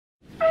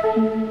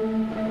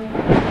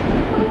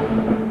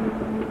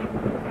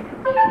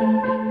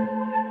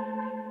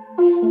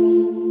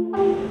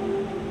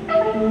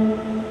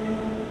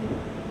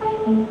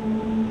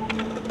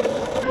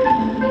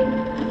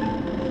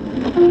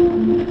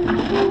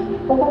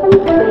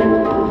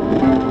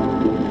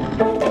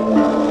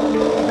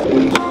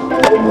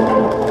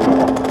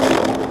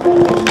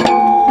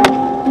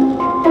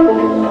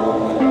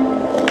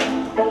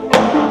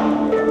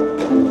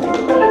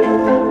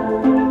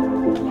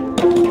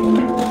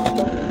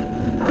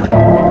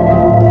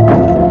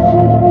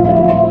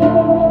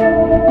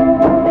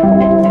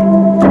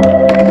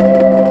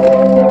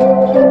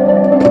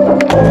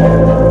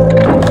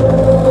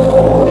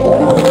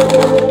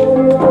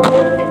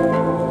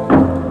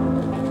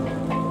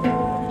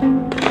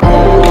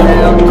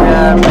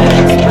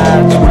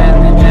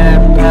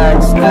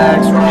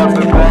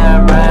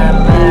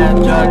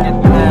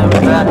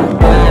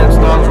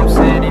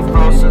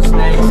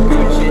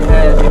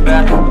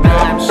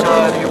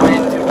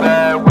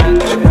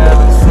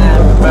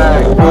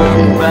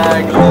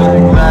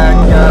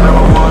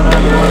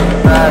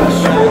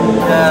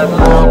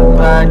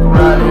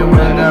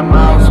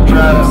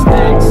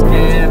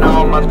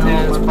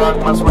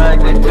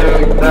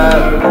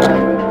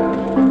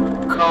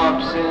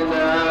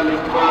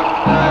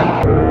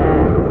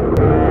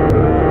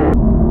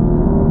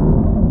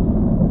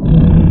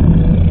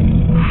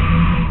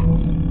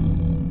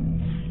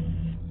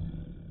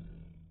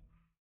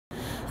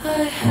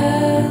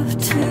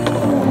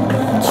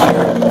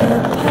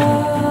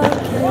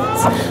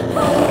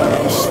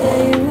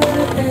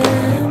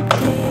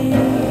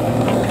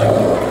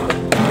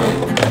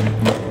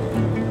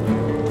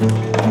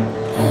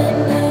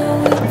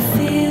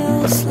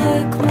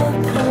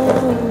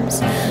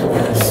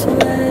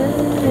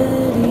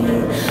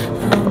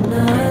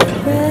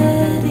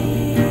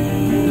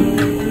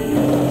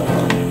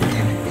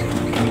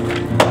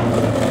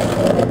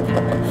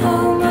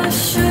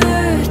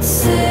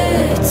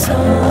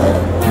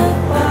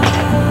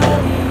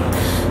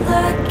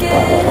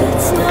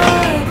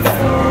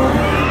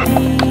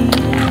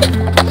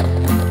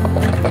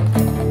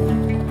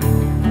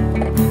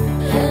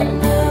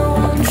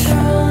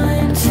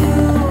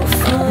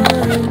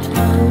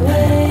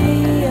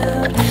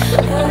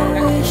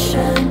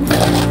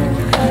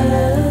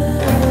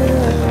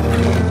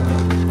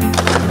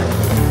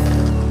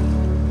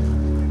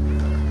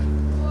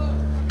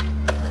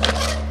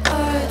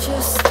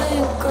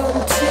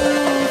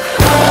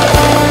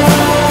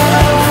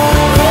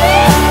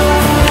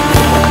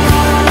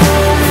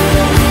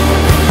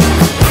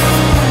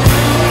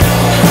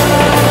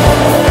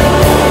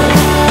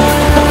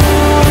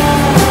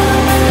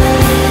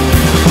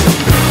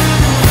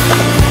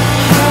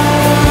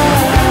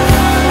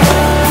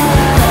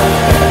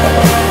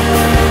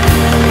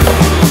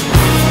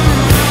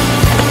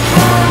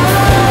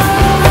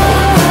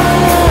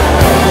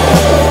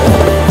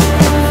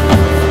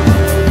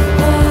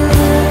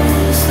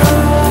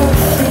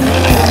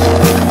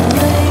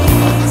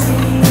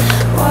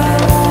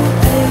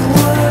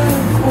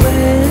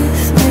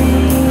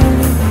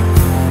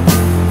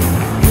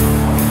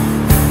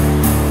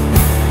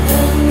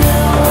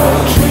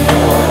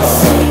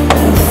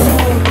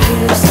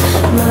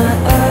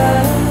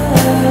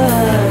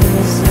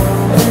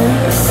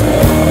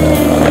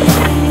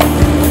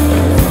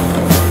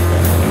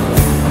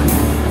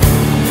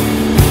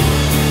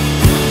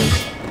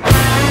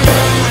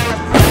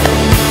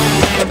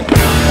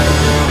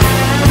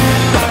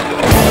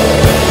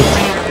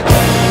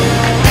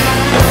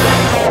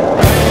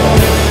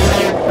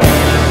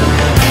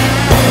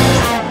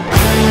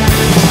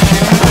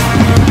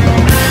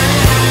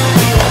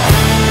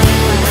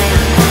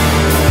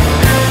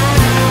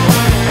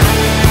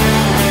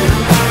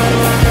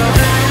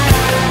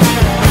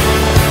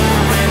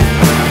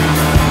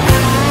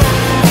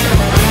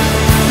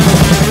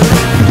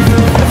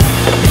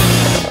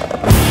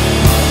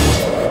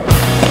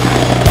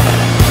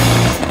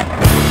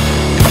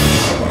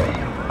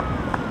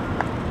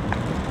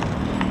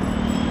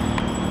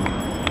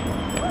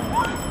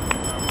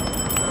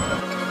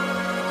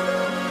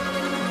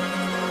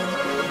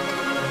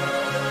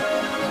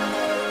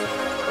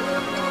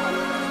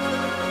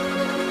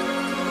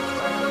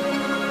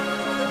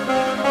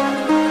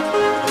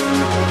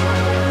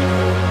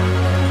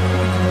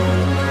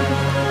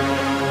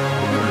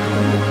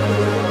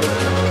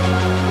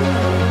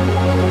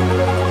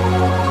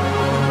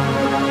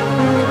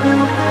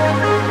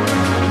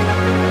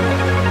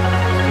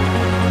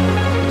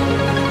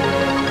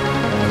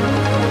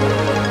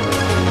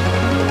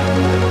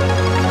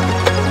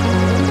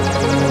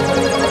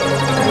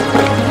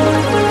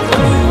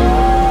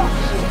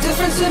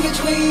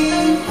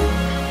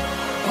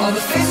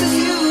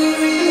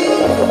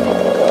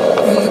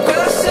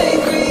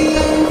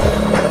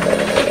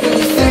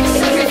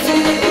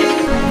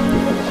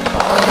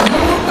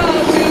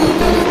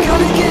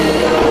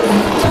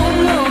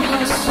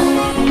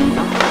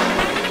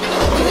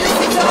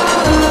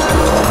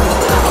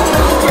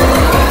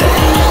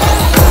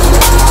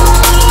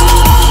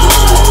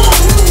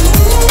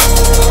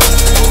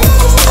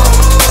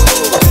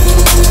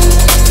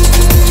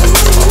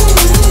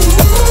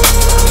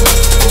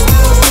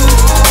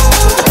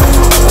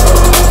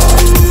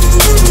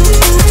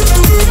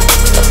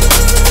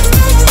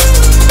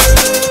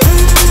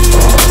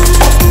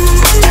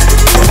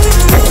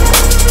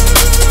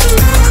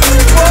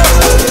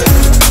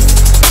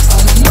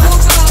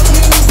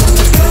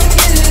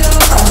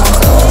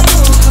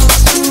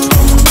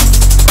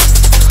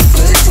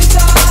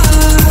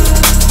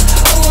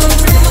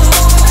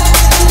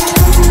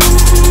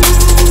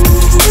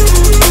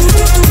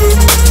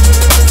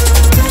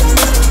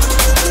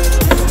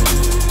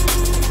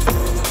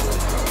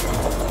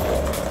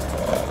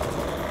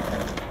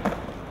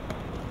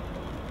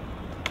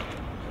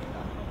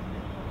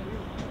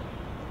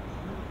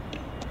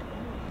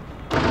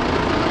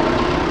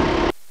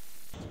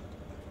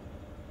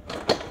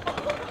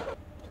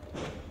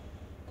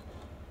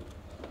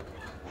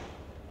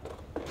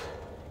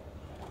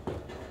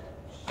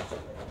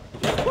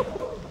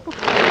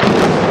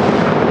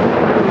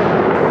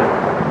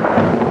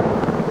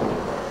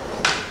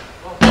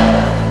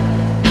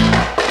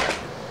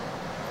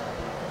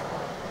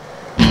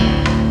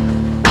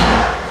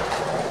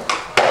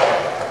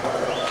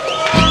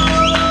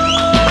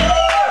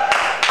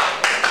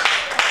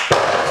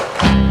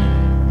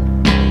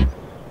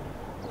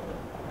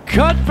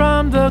cut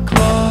from the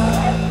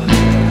cloth,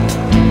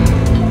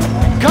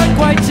 cut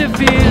quite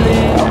severely.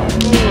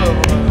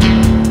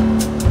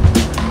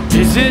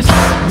 Is this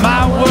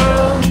my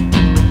world?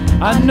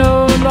 I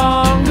no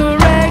longer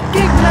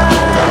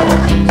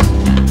recognize.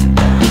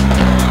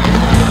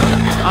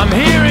 I'm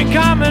hearing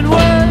common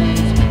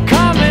words,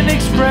 common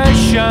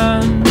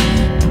expressions,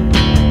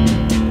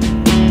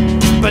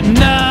 but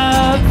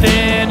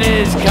nothing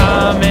is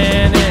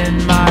coming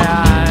in my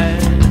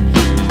eyes.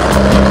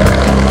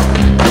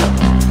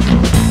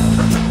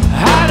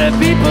 How do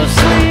people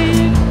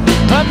sleep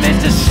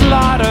amidst the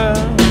slaughter?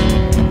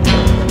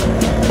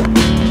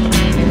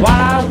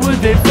 Why would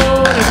they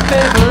vote in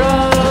favor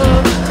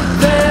of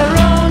their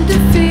own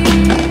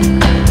defeat?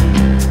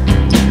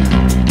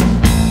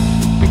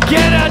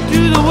 Get out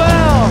to the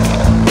well,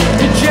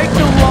 inject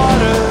the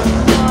water.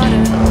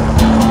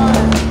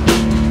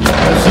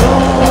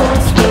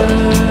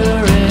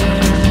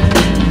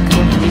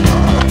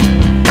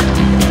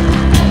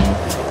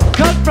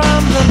 Cut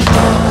from the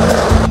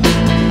cloth,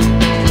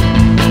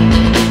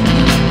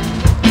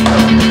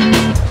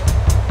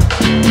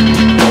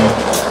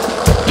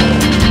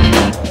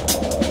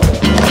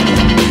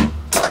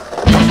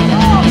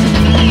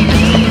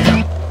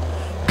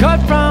 cut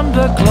from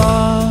the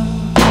cloth,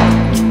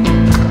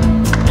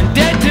 and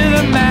dead to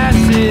the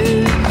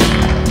masses.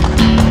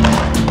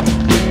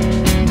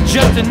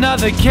 Just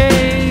another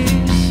case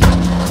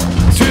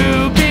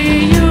to be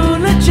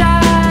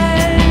eulogized.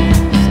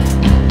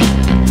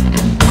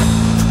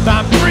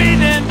 I'm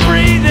breathing,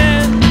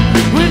 breathing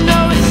with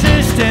no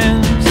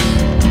assistance,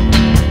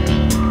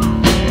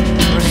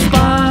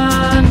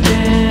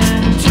 responding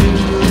to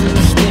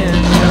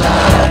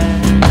stimuli.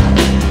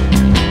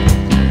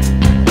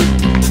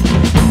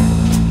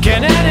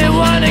 Can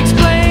anyone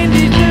explain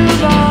these new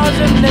laws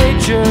of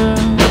nature?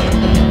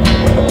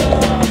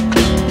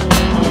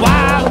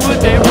 Why would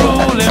they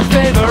rule in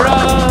favor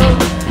of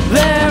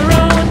their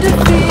own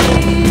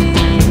defeat?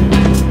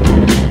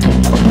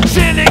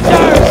 Cynics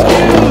are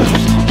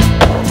excused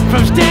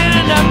from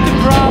standing up to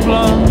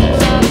problems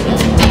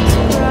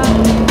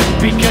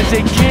because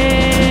they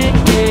can't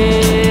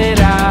get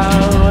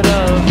out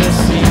of the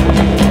sea.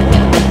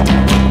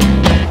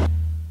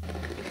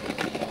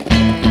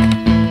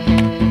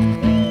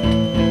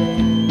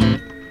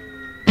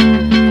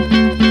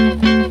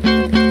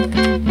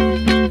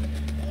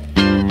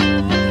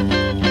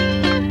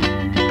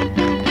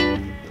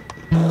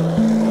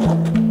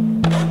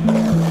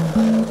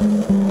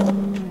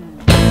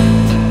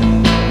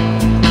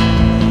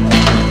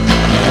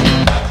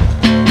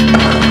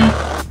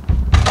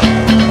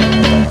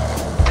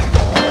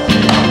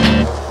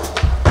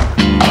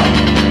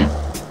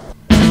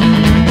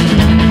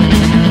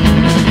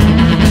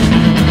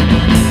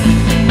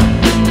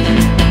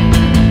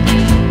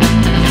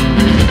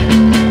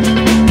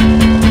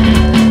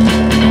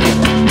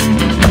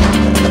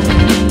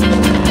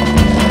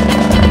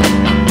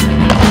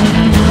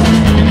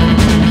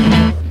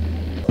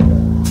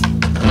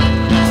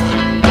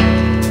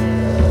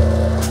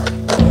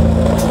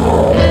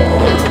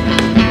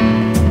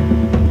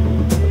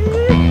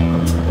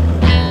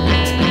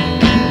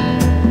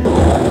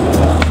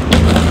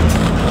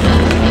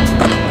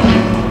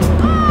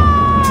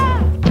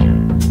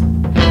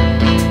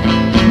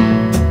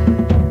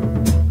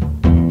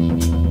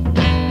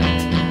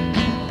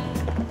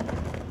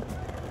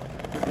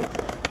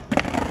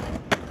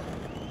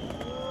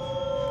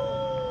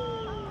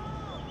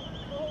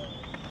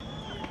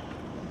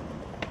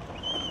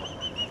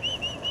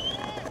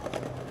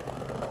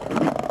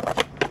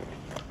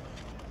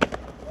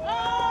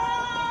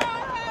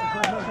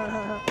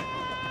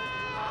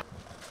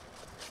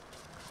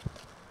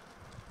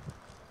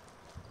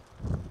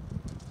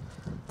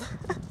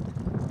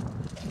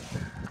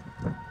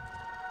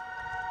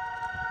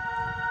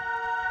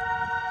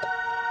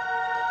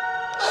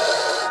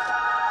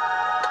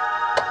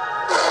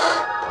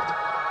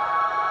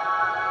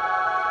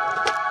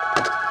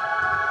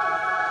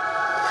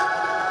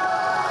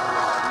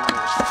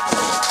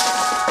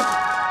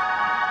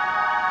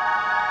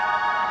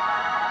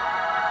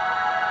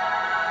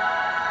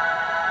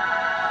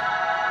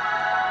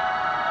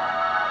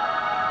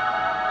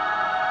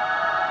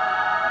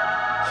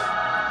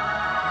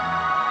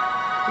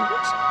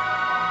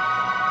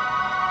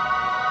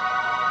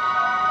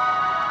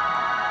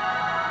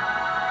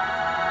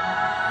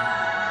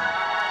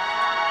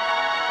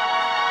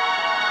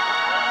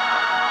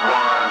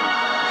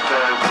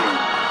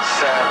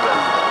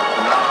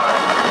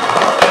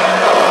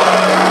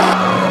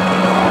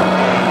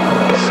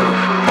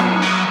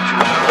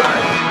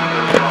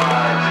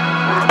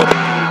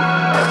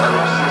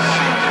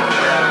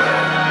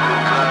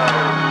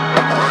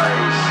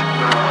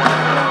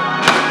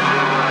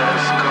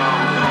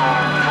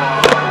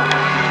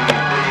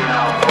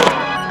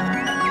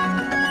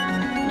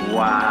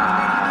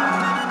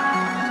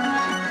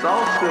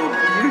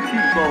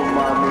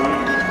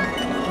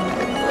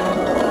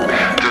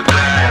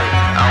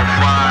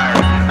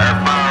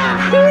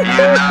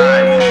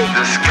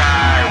 The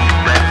sky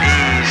that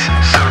is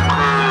so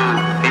cruel,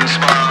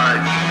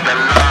 inspired the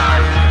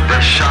light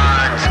that shines.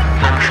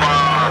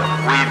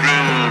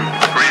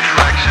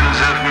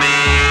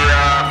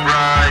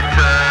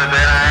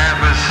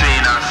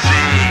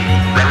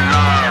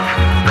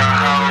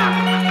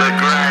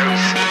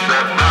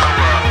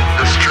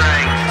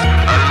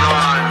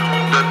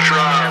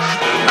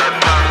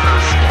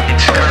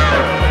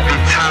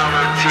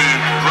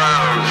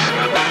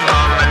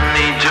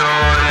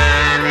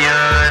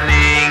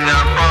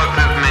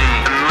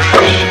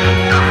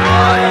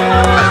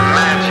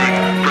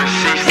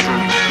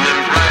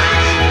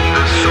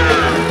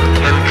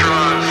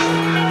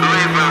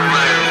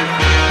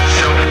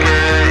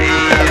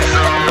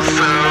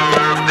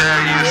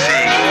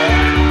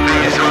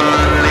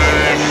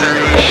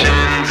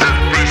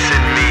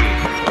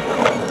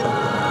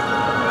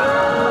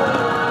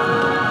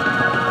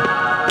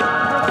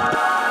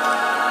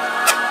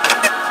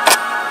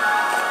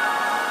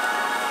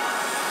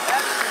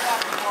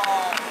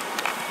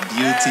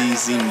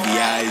 stars in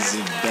the eyes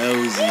of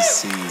those who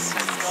see.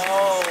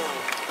 Oh,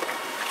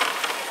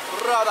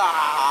 brother!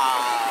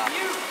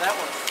 That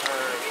was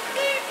her.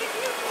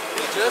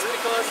 Just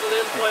because the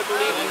little boy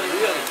believed in you,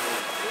 really.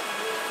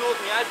 You told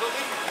me I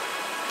believe.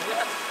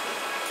 Yes.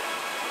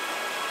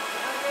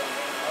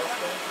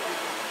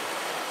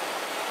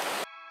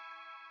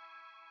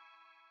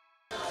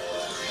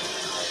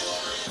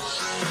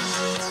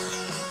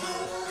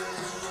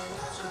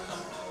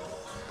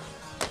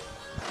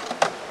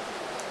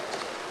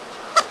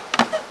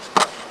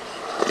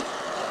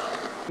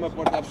 Uma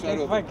porta a fechar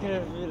outra. Vai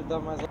querer vir dar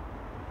mais.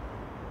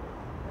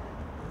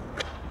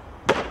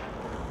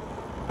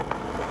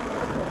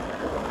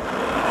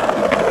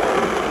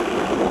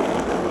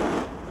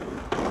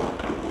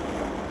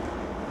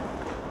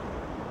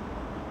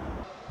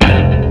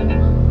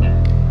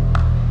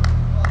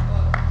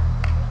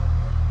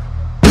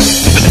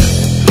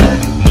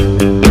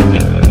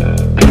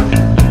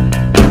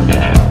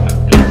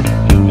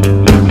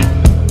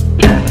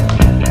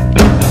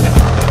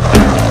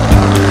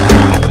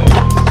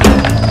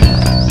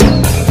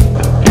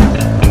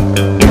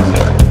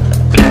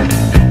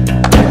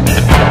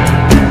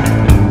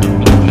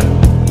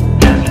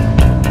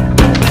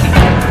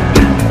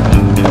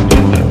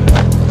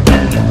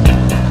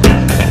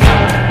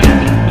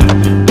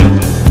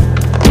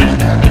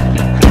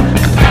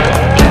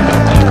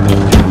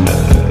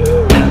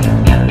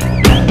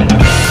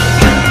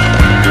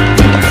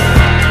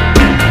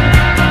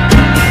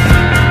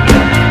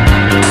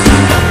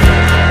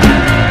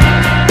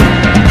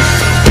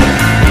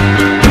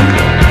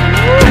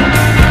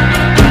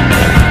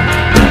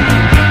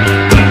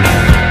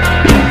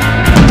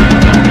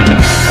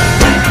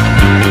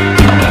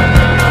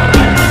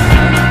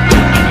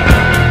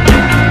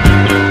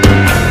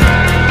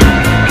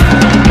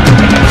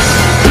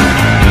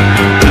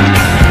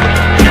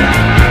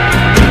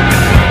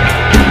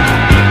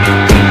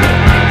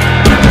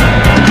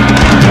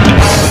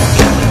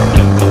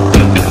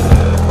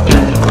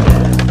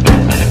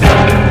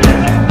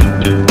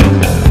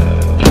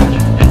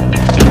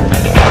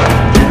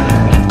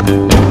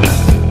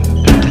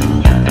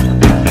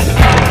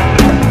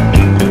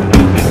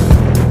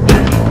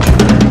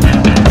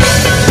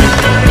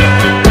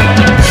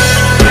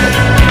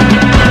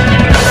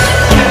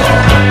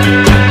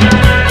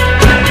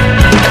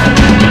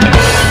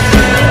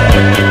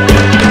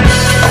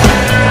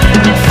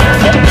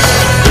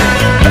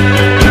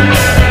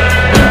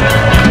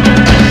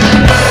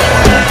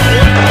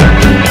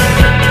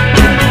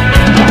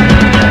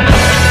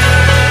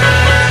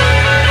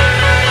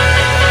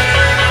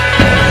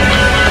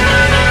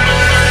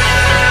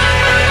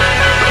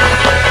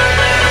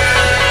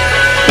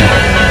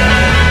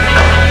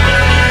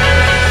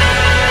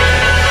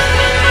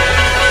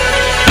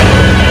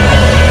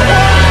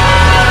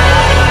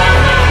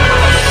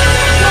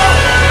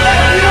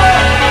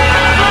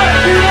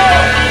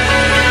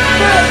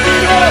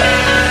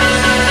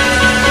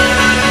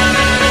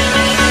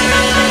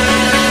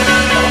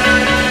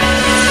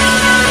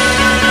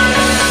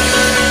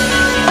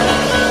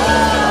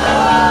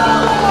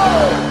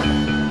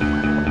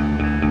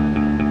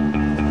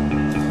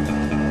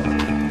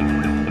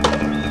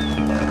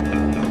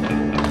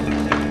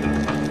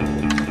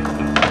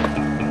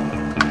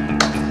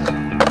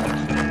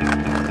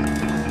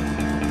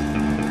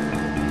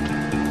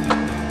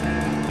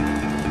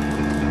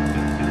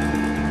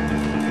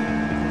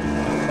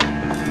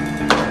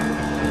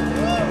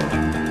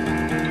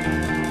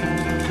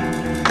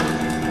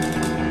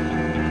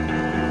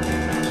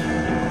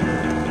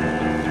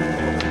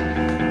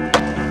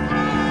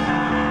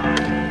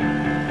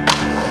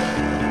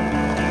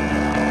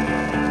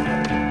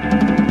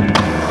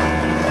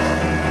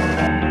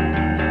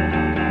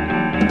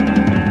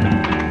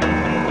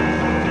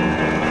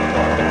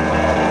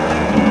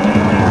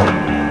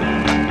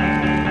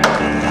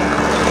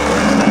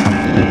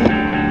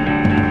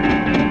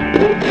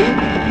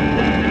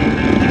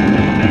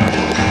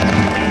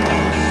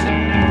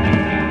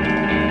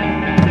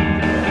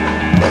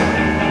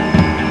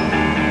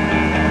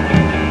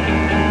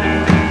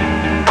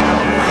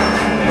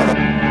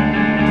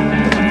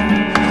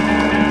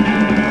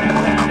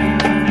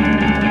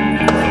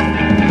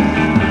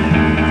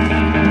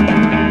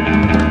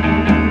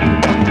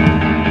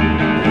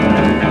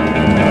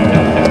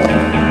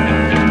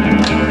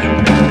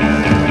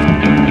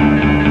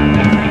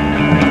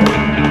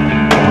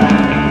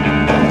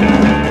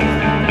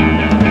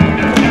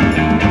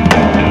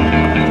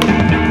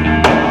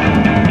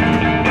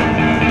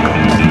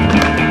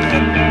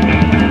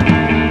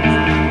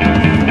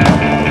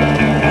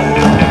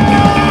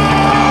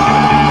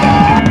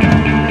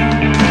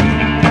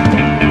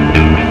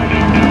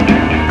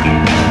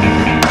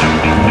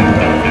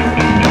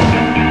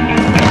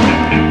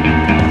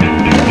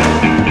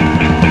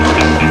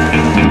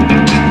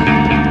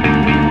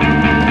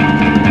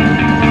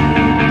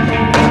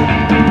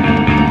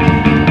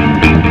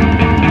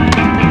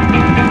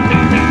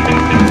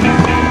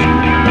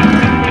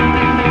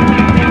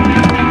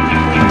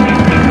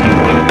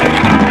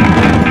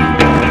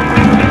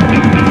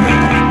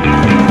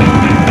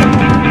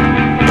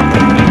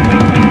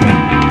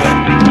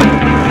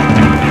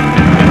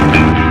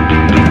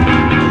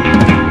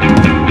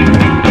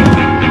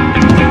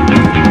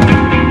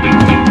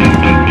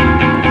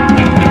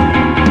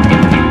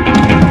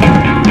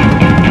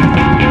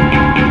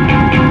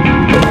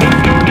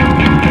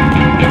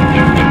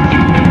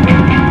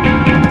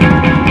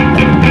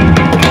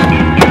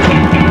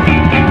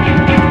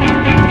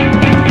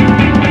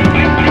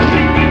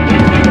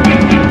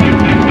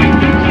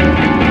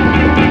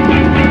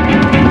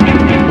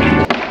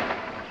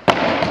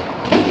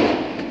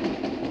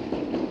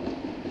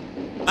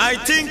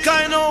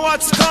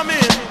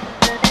 coming.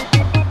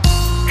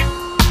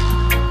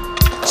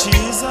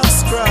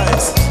 Jesus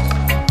Christ.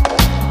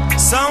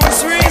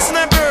 Sounds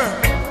reasonable.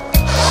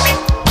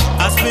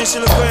 A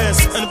special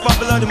request and the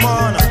popular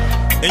demand.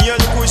 And you're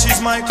the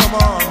pushes might come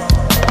on.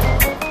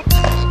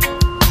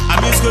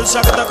 A musical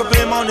shock attack up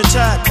him on the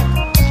chat.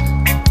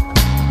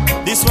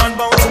 This one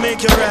bound to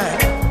make you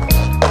rap.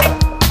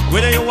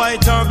 Whether you're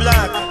white or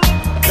black,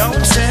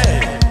 don't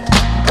say,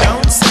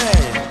 don't say.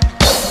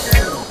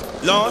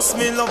 Lost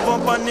me love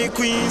up on the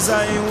Queen's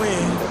Highway.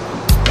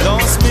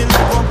 Lost me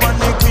love up on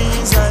the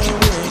Queen's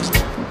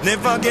Highway.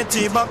 Never get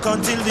it back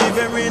until the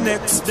very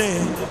next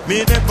day.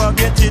 Me never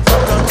get it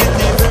back until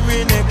the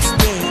very next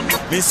day.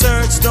 Me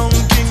search down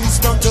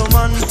Kingston to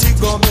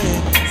Montego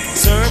Bay.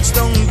 Search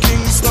down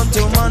Kingston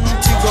to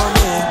Montego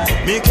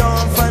Bay. Me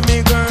can't find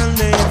me girl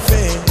named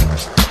Faye.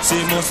 She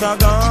must have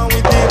gone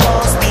with the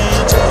boss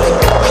DJ.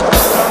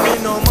 Cause me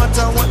no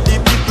matter what the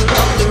people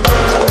of the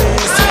world may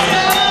say.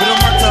 Me no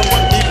matter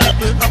what the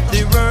people of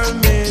the world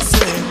may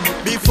say.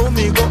 Before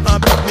me go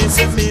up, me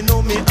say me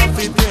know me have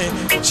to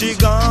pay. She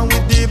gone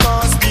with the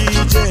boss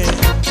DJ.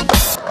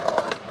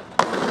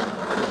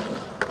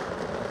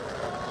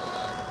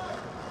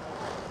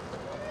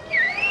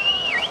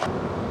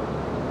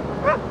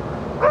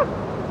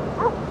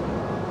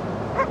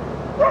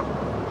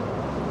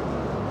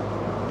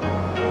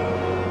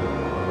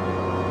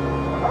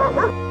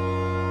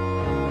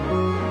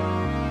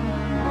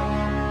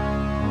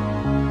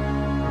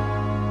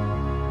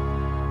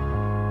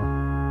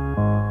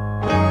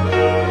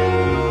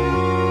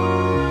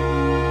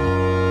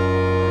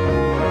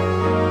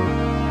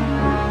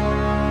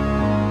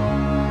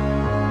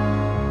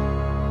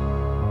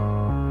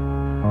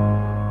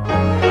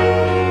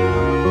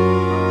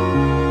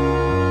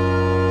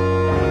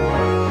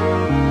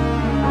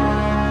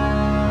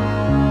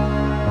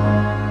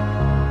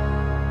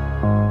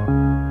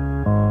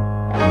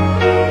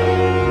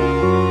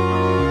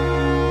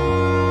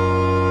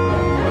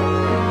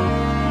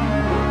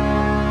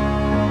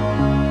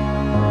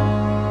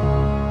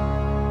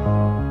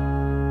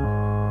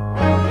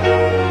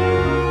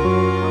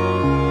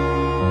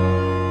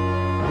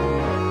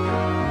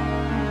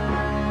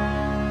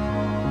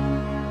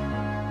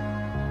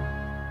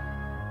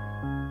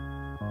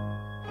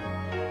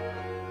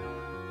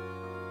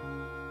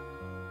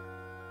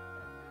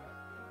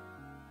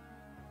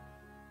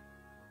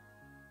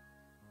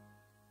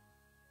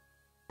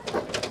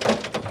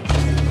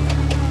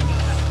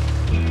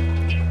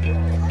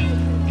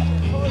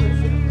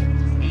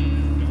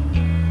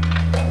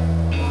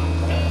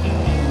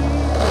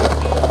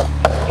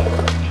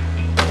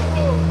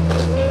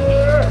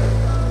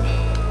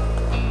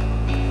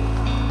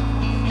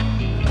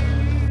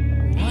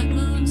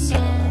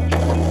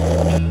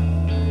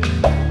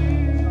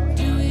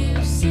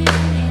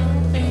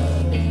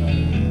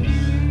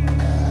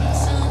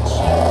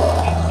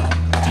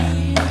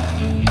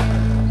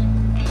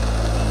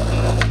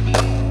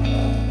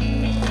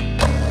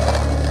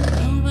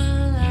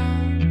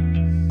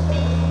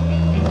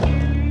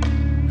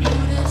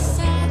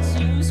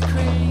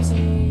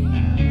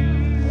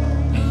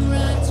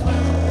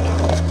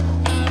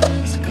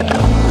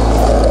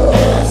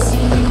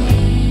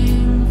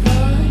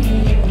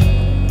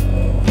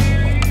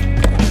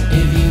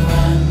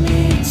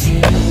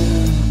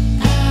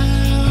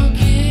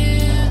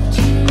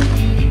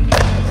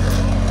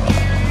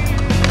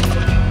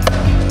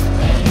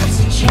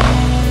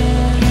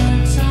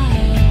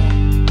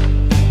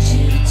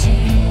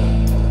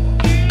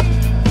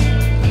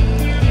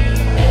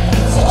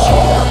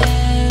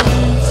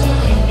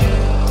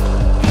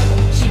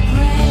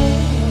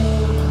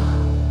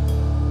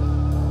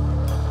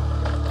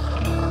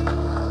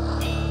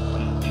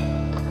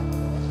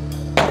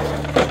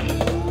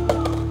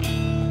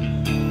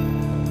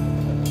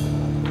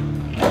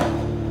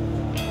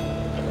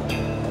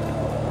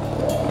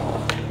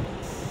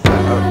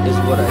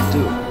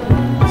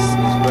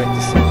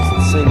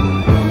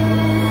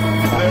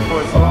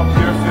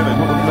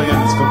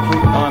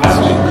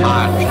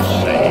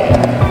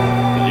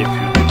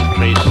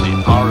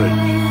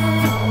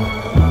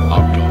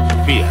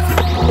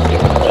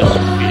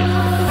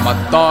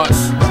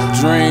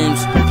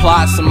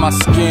 My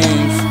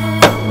schemes,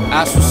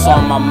 that's what's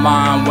on my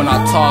mind when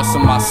I toss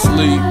in my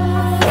sleep.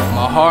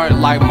 My heart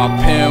like my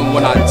pen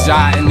when I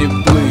jot and it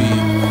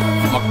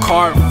bleed. My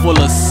cart full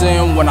of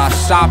sin when I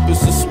shop,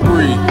 it's a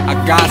spree. I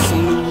got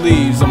some new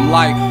leaves, I'm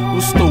like,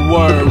 what's the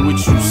word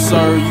with you,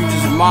 sir? You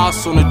just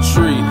moss on a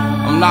tree,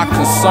 I'm not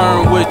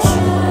concerned with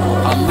you.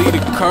 I lead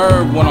a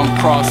curb when I'm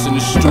crossing the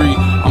street.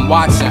 I'm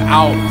watching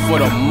out for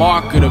the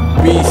mark of the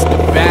beast. The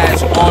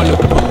badge on the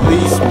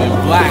policeman,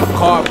 black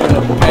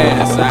carpenter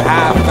pants, a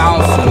half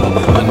ounce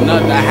in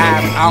another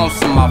half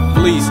ounce in my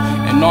fleece.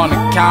 And on the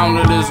count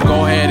of this,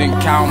 go ahead and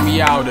count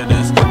me out of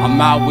this. I'm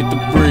out with the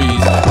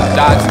breeze, I'm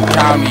Dodging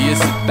County, it's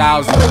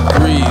 1,000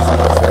 degrees.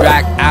 It's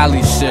back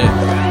alley shit,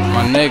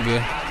 my nigga.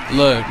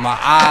 Look, my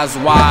eyes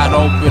wide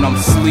open, I'm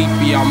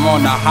sleepy, I'm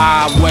on the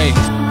highway.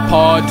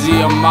 Paul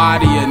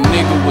Giamatti, a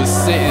nigga was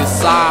sitting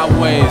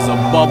sideways, a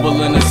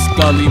bubble in a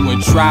scully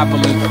when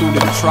traveling through the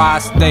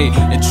tri-state.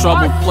 And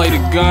trouble play the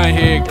gun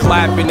here,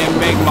 clapping and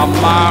make my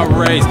mind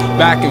race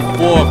back and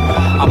forth.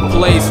 I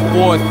place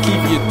forth,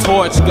 keep your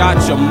torch,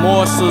 got your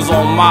morsels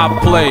on my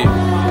plate.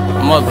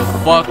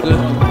 Motherfucker,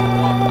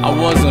 I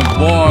wasn't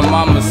born,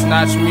 mama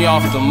snatched me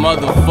off the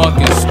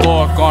motherfucking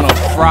stork on a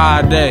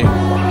Friday.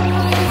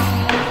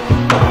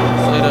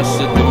 Say that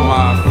shit to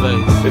my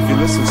face. If you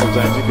listen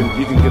sometimes, you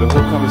can get a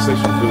whole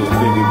conversation through with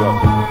maybe about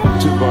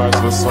 2 bars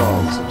of a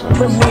song sometimes.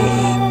 For me,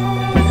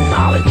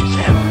 knowledge is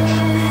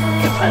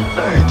everything. If I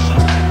learn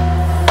something,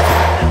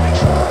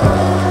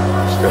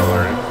 Still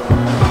learning?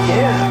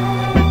 yeah.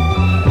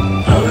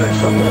 I learned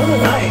something the other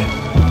night.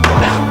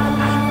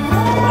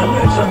 I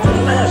learned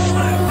something last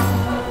night.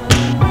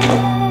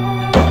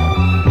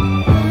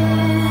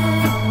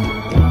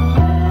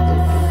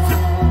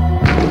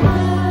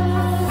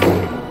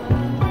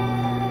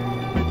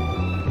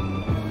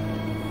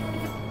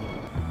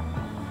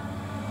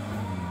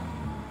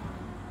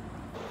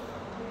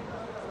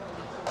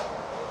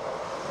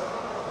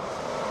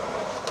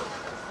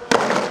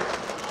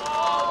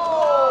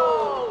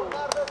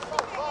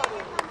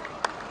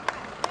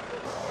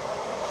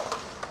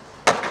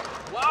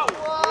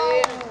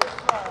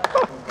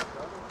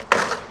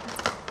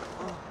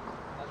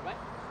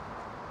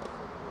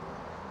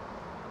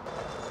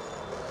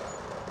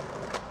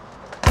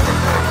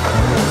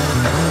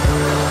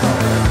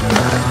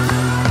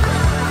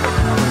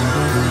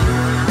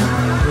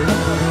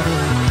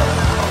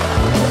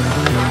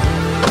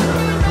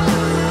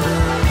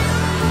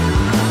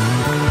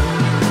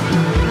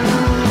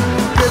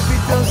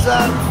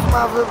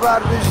 Fumava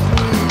barbas de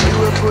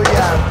milho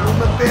apoiado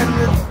numa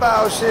perna de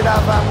pau,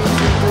 cheirava a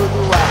mijo em todo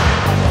o ar.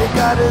 Tem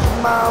cara de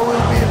mau,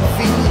 eu bebo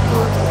vinho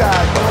todo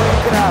caro. Não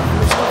encravo,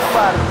 mas estou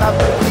farto, está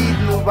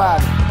perdido no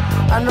bar.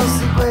 Há não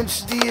sei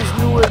quantos dias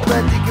no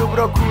Atlântico eu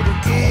procuro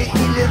o quê?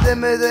 Ilha da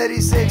Madeira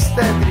e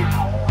sextântrico.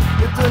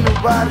 Eu estou no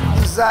barco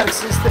dos arcos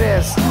sem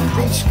stress.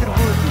 Tenho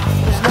escrebuto,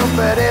 mas não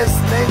parece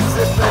nem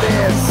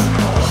desaparece.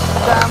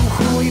 Dá-me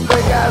ruim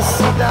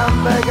bagaço,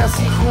 dá-me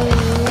bagaço e rum.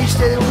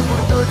 Isto é um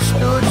por todos,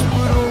 todos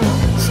por um.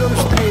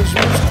 Somos 3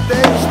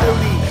 mosqueteiros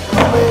dali,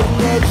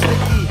 marinheiros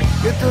daqui.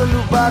 Eu estou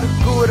no barco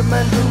com o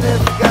Armando a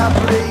navegar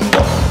por aí.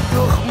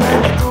 Estou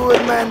remando, estou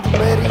armando,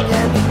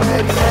 marinhando,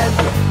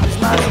 marinando. Nos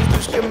mares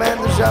dos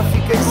camandos já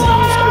fiquei sem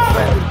um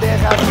escafandro.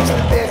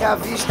 Terra à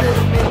vista,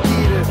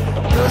 mentira.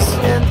 Estou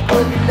sonhando com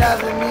a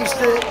grelhada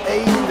mista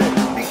ainda.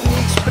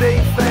 Piqueniques para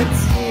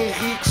infantes e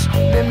henriques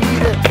na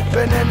mira.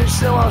 Bananas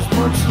são aos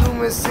montes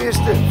numa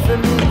cesta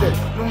faminta.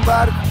 Num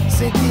barco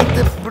sem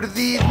tinta,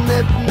 perdido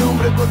na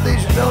penumbra. Contei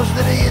os grãos de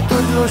areia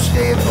todos, não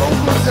cheguei a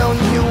conclusão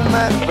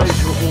nenhuma.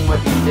 Vejo uma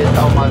ilha,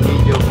 dá uma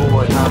milha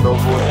boa, nada eu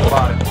vou no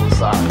barco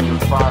usar. Eu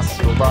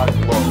faço, eu largo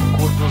logo.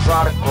 Curto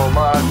usar,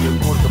 colar,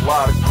 eu curto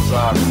largo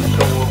usar.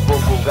 Então eu vou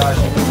com o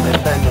gajo e ainda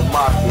tenho o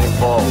mar que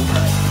envolve.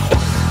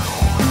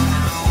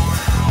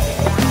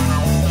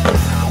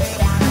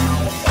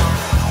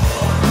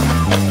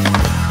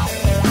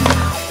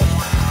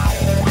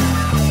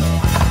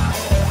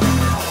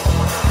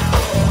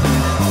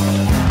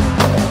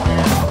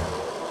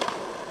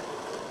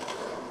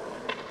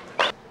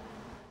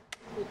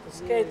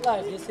 Skate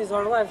life, this is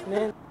our life,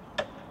 man.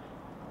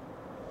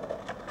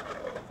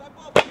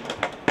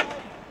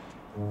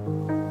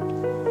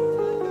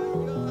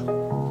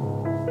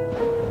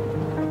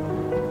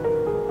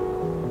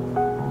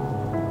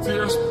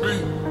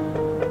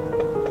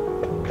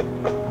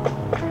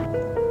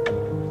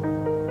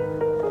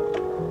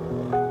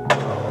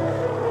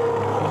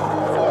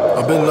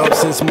 I've been up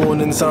since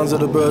morning, sounds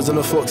of the birds and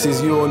the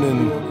foxes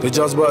yawning. They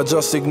judge but I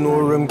just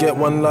ignore them, get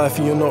one life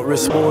and you're not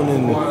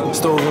respawning.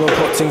 Stove and a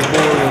pot things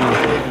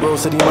boring, bro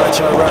said he might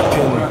try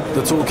rapping.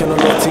 The talking a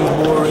lot things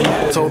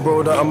boring, told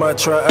bro that I might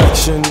try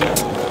action.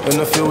 In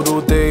the field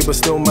all day, but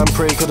still man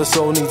pray cause the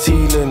soul needs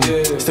healing.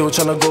 Still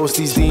tryna ghost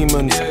these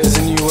demons,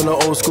 isn't you on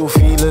an old school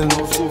feeling?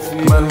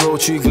 Man roll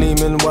tree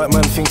gleaming, white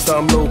man thinks that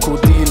I'm local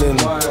dealing.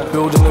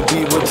 Building a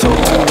beat with total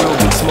real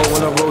big smoke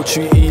when I roll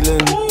tree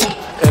ealing.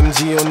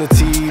 MG on the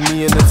team,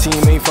 me and the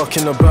team ain't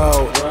fucking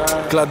about.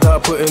 Glad that I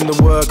put in the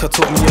work, I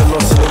took me a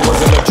loss and it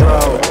wasn't a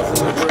drought.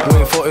 We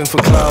ain't fighting for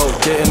clout,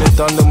 getting it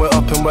done then we're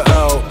up and we're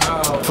out.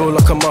 Feel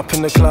like I'm up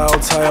in the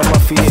clouds, high on my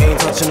feet, ain't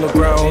touching the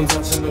ground.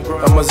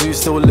 And my zoo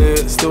still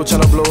lit, still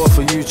tryna blow off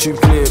for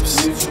YouTube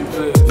clips.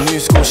 New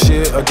school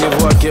shit, I give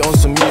what I get on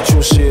some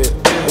mutual shit.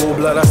 All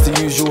black, that's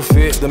the usual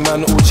fit, the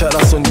man all chat,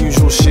 that's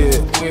unusual shit.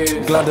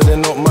 Glad that they're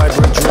not my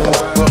brethren,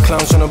 got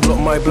clowns tryna block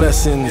my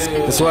blessings.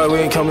 That's why we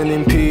ain't coming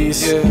in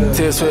peace.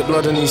 Tears, sweat,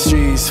 blood in these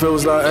streets.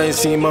 Feels like I ain't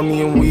seen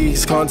mummy in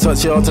weeks. Can't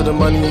touch it till the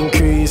money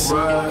increase.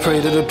 Pray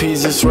that the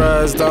peace just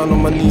rise. Down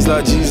on my knees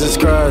like Jesus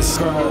Christ.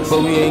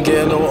 But we ain't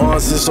getting no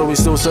answers, so we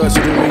still search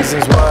for the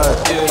reasons why.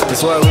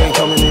 That's why we ain't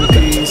coming in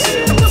peace.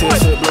 Tears,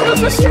 sweat, blood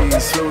in the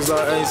streets. Feels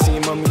like I ain't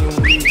seen mummy